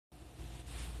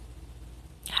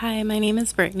Hi, my name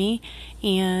is Brittany,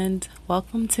 and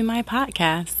welcome to my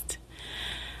podcast.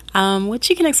 What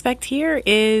you can expect here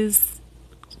is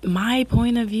my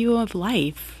point of view of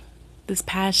life. This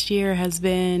past year has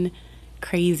been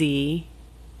crazy,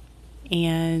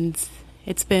 and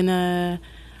it's been a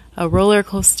roller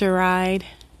coaster ride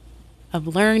of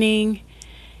learning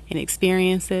and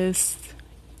experiences,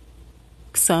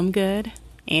 some good,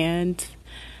 and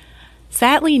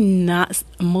sadly, not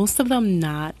most of them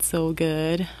not so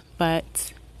good,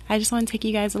 but I just want to take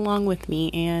you guys along with me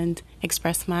and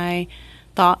express my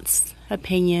thoughts,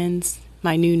 opinions,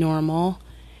 my new normal.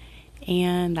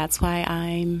 And that's why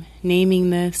I'm naming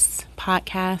this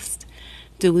podcast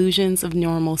Delusions of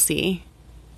Normalcy.